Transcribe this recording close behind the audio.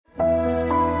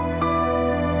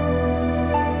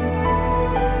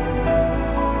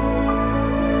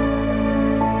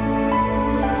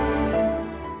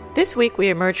This week we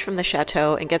emerge from the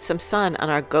chateau and get some sun on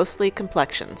our ghostly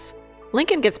complexions.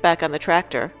 Lincoln gets back on the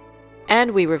tractor,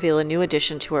 and we reveal a new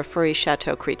addition to our furry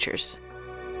chateau creatures.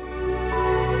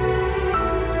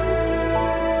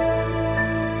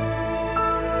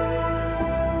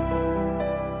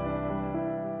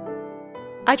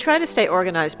 I try to stay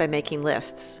organized by making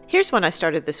lists. Here's one I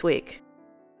started this week.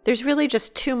 There's really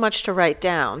just too much to write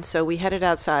down, so we headed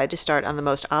outside to start on the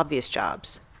most obvious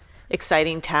jobs.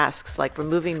 Exciting tasks like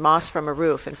removing moss from a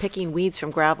roof and picking weeds from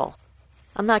gravel.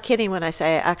 I'm not kidding when I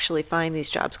say I actually find these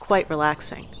jobs quite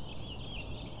relaxing.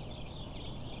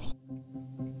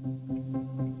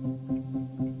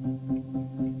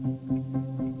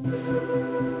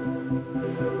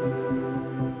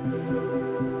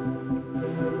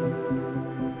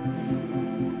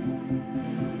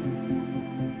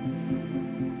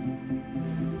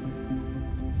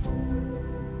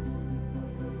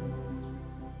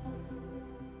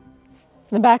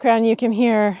 In the background you can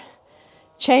hear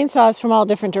chainsaws from all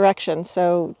different directions.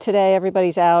 So today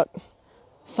everybody's out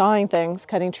sawing things,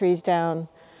 cutting trees down.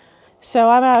 So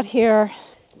I'm out here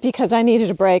because I needed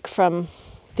a break from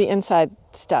the inside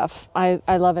stuff. I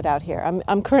love it out here.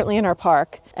 I'm currently in our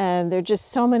park, and there are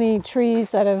just so many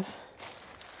trees that have,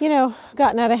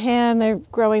 gotten out of hand. They're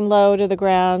growing low to the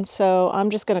ground, so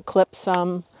I'm just going to clip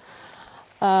some.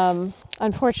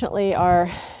 Unfortunately, our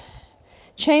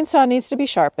chainsaw needs to be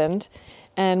sharpened,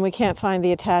 and we can't find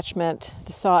the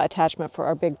saw attachment for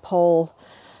our big pole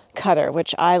cutter,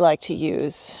 which I like to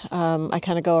use. I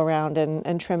kind of go around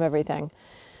and trim everything.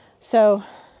 So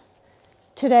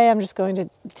today I'm just going to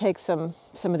take some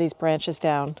of these branches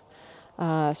down,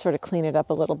 sort of clean it up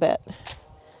a little bit,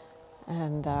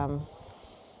 and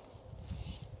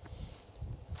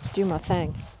do my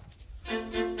thing.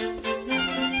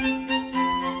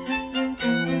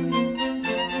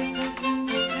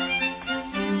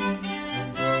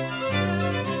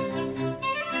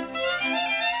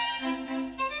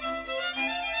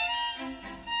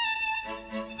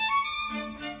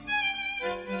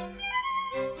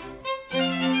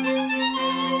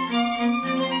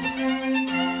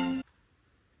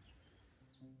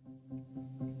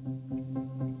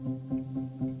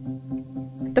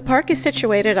 The park is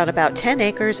situated on about 10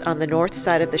 acres on the north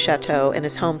side of the chateau and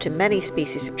is home to many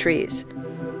species of trees.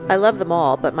 I love them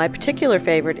all, but my particular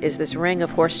favorite is this ring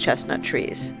of horse chestnut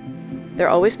trees. They're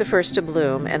always the first to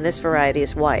bloom, and this variety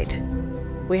is white.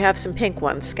 We have some pink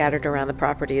ones scattered around the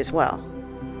property as well.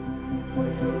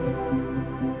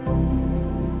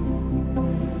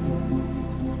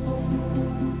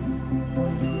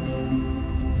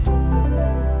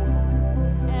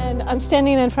 And I'm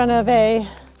standing in front of a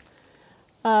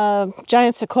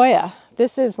giant sequoia.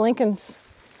 This is Lincoln's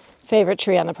favorite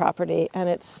tree on the property, and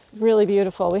it's really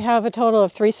beautiful. We have a total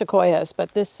of 3 sequoias,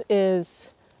 but this is,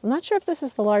 I'm not sure if this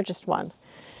is the largest one,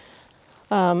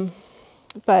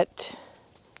 but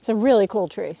it's a really cool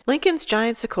tree. Lincoln's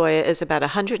giant sequoia is about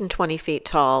 120 feet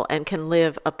tall and can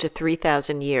live up to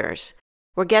 3,000 years.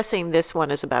 We're guessing this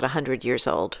one is about 100 years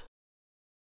old.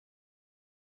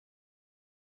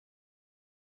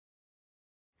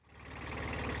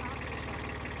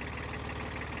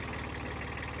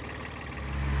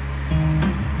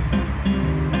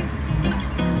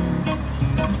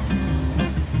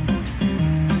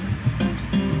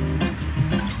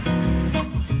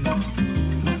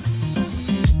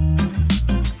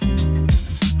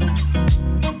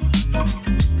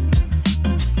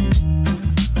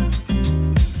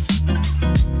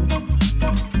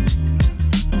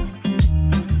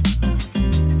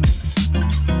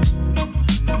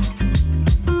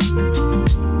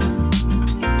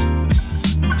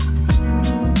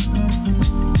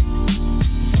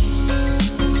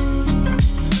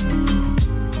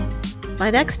 My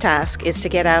next task is to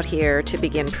get out here to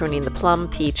begin pruning the plum,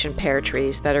 peach, and pear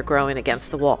trees that are growing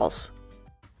against the walls.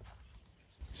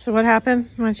 So what happened?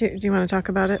 Do you want to talk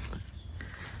about it?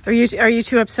 Are you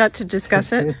too upset to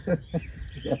discuss it?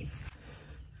 Yes.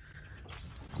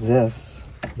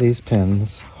 These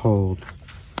pins hold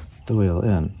the wheel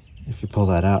in. If you pull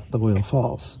that out, the wheel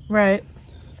falls. Right.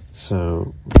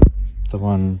 So the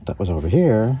one that was over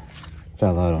here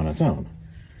fell out on its own.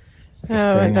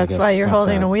 Oh, and that's why you're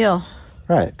holding a wheel.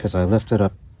 Right, because I lifted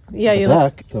up the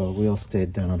deck, the wheel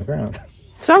stayed down on the ground.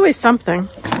 It's always something.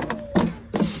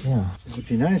 Yeah, it would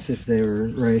be nice if they were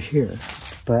right here,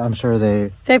 but I'm sure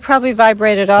they probably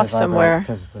vibrated off somewhere.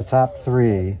 Because the top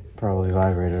 3 probably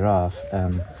vibrated off,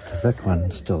 and the thick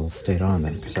one still stayed on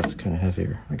there because that's kind of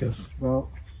heavier, I guess. Well,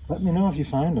 let me know if you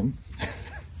find them.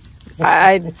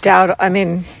 I doubt. I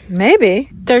mean, maybe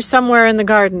they're somewhere in the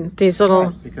garden. These little.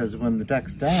 Right, because when the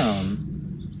deck's down,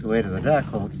 the weight of the deck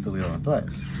holds the wheel in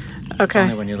place. It's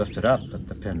only when you lift it up that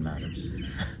the pin matters.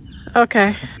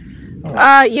 Okay.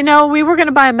 Right. You know, we were going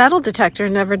to buy a metal detector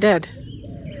and never did.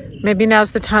 Maybe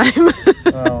now's the time.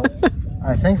 Well,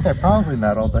 I think they're probably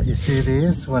metal, but you see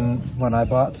these when I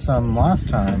bought some last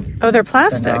time. Oh, they're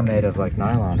plastic. They're now made of like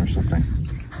nylon or something.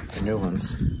 The new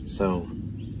ones. So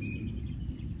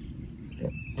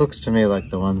it looks to me like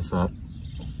the ones that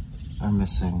are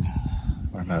missing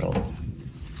are metal.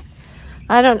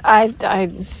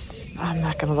 I'm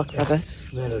not going to look for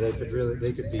this. No,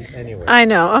 they could be anywhere. I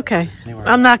know, okay. Anywhere.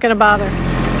 I'm not going to bother.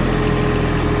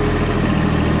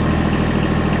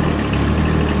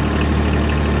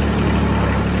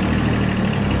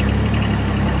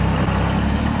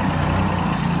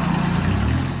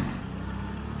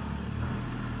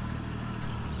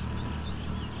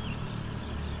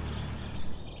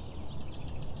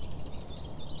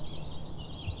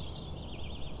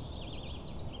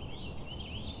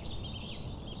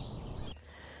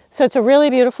 So it's a really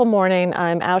beautiful morning.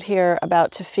 I'm out here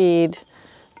about to feed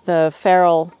the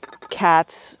feral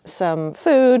cats some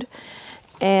food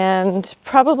and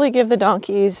probably give the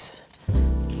donkeys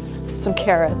some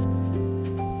carrots.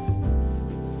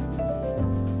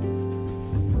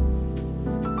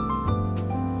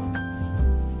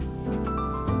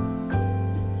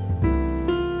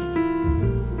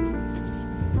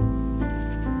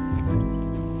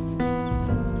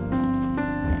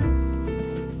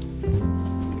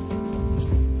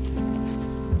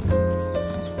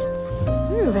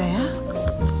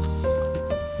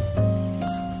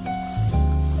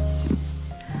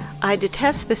 I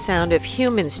detest the sound of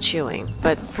humans chewing,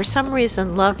 but for some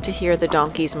reason love to hear the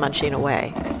donkeys munching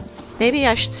away. Maybe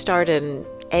I should start an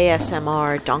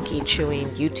ASMR donkey chewing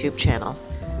YouTube channel.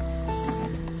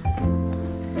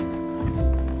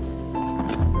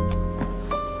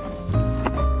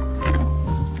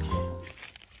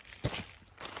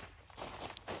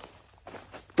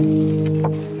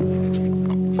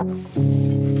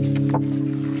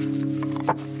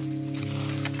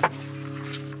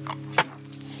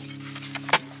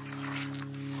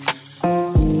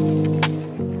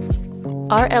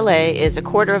 Our LA is a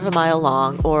quarter of a mile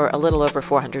long, or a little over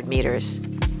 400 meters.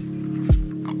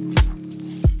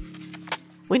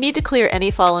 We need to clear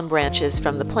any fallen branches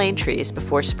from the plane trees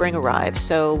before spring arrives,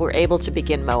 so we're able to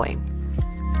begin mowing.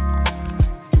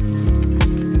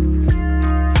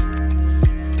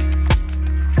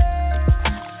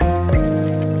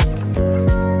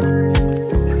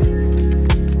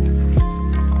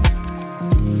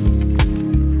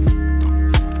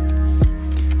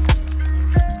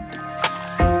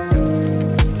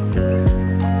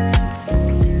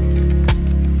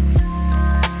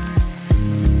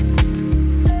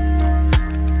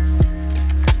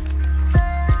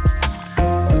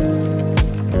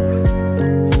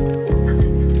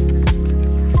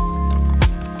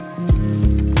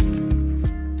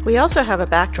 We also have a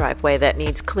back driveway that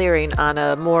needs clearing on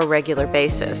a more regular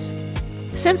basis.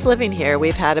 Since living here,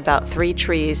 we've had about 3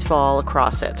 trees fall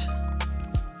across it.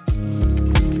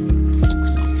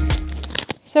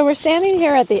 So we're standing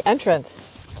here at the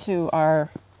entrance to our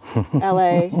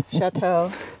LA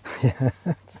chateau. Yeah.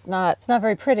 It's not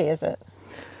very pretty, is it?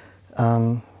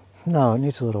 No, it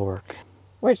needs a little work.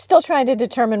 We're still trying to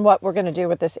determine what we're going to do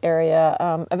with this area.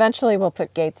 Eventually we'll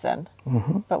put gates in,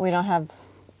 but we don't have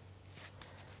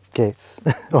gates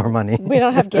or money. We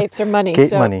don't have gates or money.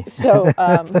 Money. So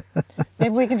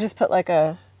maybe we can just put like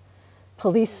a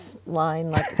police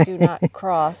line, like do not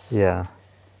cross. Yeah.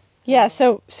 Yeah,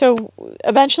 so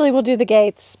eventually we'll do the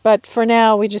gates, but for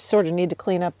now we just sort of need to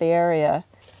clean up the area.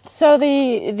 So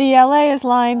the LA is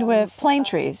lined with plane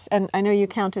trees, and I know you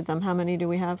counted them. How many do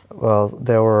we have? Well,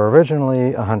 there were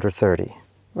originally 130.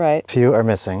 Right. Few are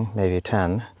missing, maybe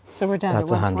 10. So we're down That's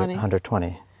to 120.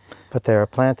 120. But they are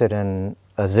planted in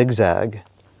a zigzag,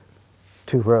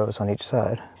 2 rows on each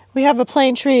side. We have a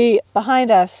plane tree behind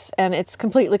us, and it's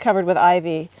completely covered with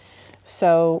ivy,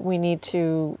 so we need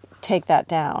to take that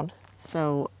down.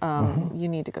 So you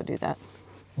need to go do that.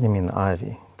 You mean the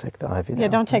ivy? Take the ivy down. Yeah,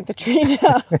 don't take the tree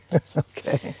down. It's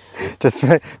okay. Just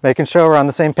making sure we're on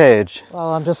the same page.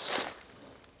 Well, I'm just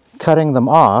cutting them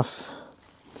off,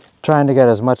 trying to get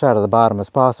as much out of the bottom as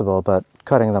possible, but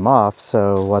cutting them off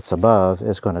so what's above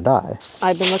is going to die.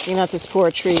 I've been looking at this poor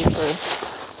tree for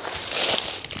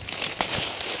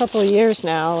a couple of years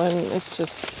now, and it's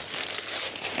just...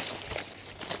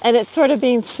 And it's sort of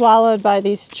being swallowed by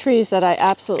these trees that I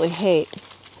absolutely hate.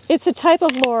 It's a type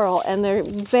of laurel, and they're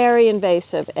very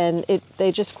invasive, and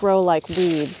they just grow like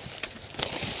weeds.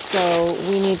 So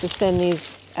we need to thin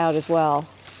these out as well.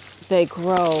 They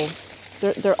grow.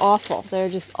 They're awful. They're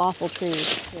just awful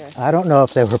trees here. I don't know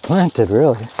if they were planted,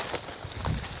 really.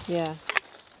 Yeah.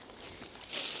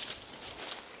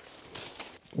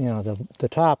 you know, the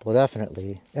top will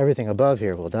definitely, everything above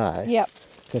here will die. Yep.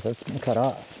 Because it's been cut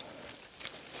off.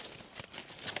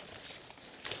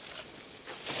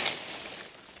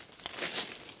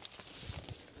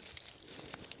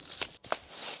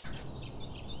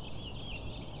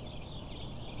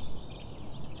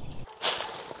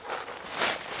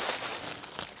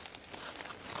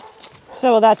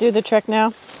 So will that do the trick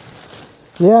now?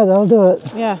 Yeah, that'll do it.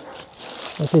 Yeah.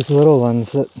 With these little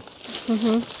ones that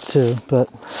too, but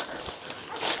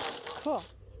cool.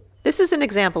 This is an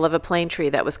example of a plane tree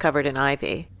that was covered in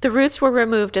ivy. The roots were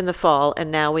removed in the fall, and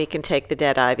now we can take the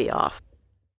dead ivy off.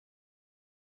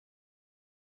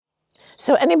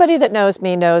 So anybody that knows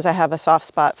me knows I have a soft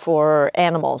spot for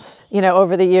animals. You know,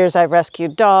 over the years I've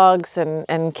rescued dogs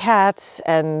and cats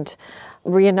and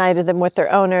reunited them with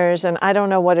their owners, and I don't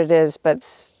know what it is, but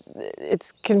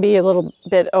it can be a little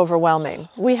bit overwhelming.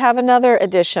 We have another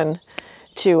addition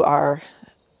to our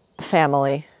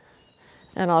family,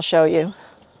 and I'll show you.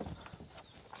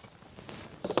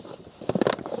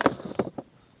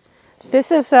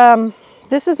 This is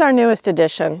our newest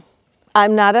addition.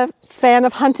 I'm not a fan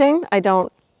of hunting. I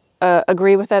don't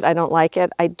agree with it. I don't like it.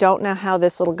 I don't know how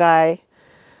this little guy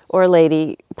or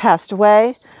lady passed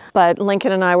away, but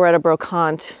Lincoln and I were at a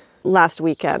brocante last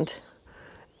weekend,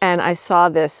 and I saw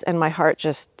this and my heart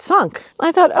just sunk.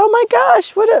 I thought, oh my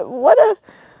gosh,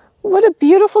 what a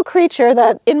beautiful creature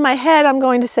that in my head I'm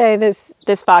going to say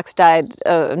this fox died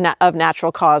of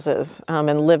natural causes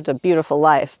and lived a beautiful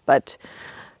life, but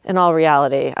in all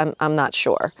reality, I'm not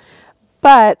sure.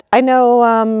 But I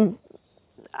know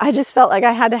I just felt like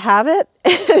I had to have it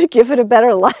and give it a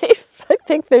better life. I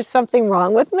think there's something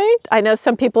wrong with me. I know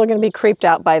some people are going to be creeped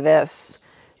out by this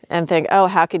and think, oh,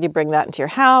 how could you bring that into your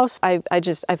house? I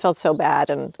felt so bad,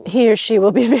 and he or she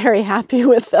will be very happy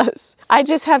with us. I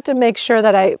just have to make sure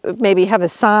that I maybe have a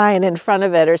sign in front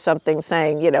of it or something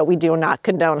saying, you know, we do not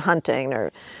condone hunting,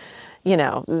 or, you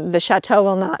know, the chateau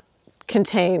will not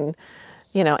contain,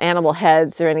 you know, animal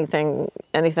heads or anything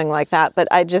like that. But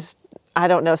I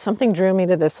don't know, something drew me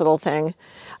to this little thing.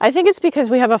 I think it's because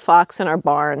we have a fox in our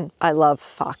barn. I love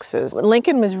foxes.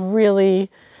 Lincoln was really,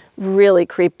 really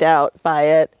creeped out by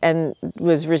it and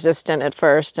was resistant at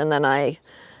first, and then I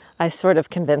sort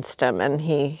of convinced him, and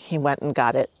he went and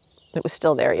got it. It was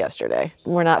still there yesterday.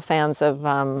 We're not fans of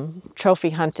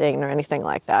trophy hunting or anything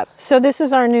like that. So this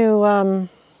is our new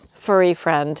furry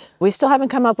friend. We still haven't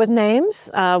come up with names.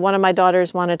 One of my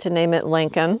daughters wanted to name it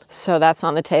Lincoln, so that's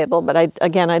on the table. But I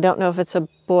don't know if it's a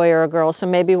boy or a girl, so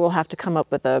maybe we'll have to come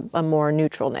up with a more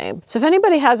neutral name. So if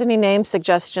anybody has any name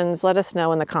suggestions, let us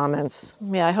know in the comments.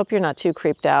 Yeah, I hope you're not too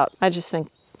creeped out. I just think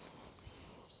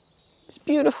it's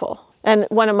beautiful. And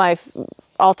one of my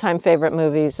all-time favorite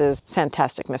movies is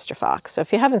Fantastic Mr. Fox. So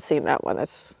if you haven't seen that one,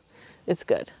 it's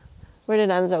good. Where did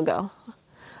Enzo go?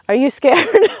 Are you scared?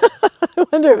 I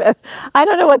wonder if, I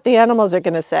don't know what the animals are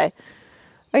going to say.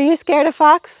 Are you scared of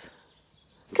fox?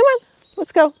 Come on,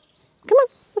 let's go. Come on,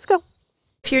 let's go.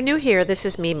 If you're new here, this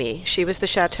is Mimi. She was the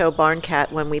Chateau barn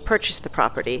cat when we purchased the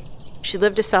property. She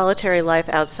lived a solitary life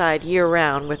outside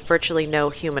year-round with virtually no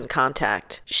human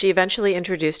contact. She eventually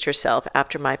introduced herself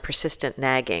after my persistent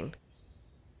nagging.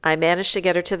 I managed to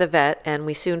get her to the vet, and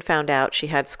we soon found out she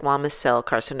had squamous cell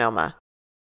carcinoma.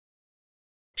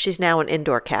 She's now an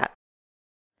indoor cat.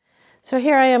 So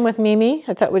here I am with Mimi.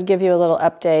 I thought we'd give you a little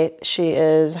update. She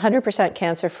is 100%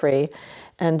 cancer-free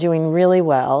and doing really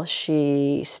well.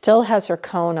 She still has her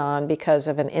cone on because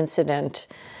of an incident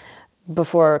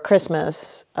before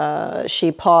Christmas.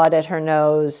 She pawed at her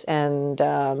nose, and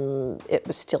it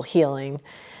was still healing.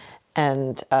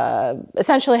 And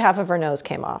essentially half of her nose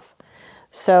came off.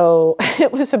 So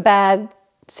it was a bad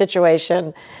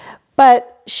situation,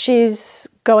 but she's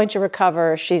going to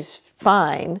recover. She's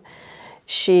fine.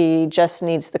 She just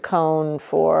needs the cone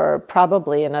for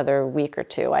probably another week or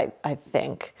two, I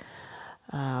think.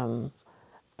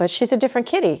 But she's a different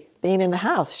kitty being in the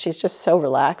house. She's just so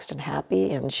relaxed and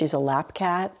happy, and she's a lap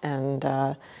cat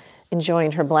and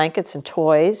enjoying her blankets and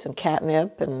toys and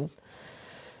catnip and,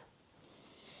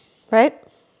 right?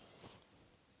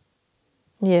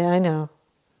 Yeah, I know.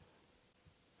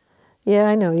 Yeah,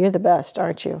 I know. You're the best,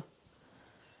 aren't you?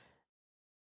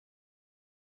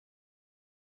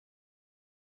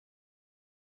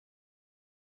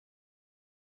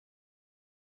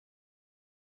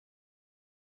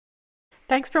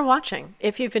 Thanks for watching.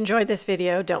 If you've enjoyed this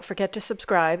video, don't forget to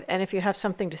subscribe, and if you have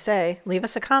something to say, leave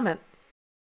us a comment.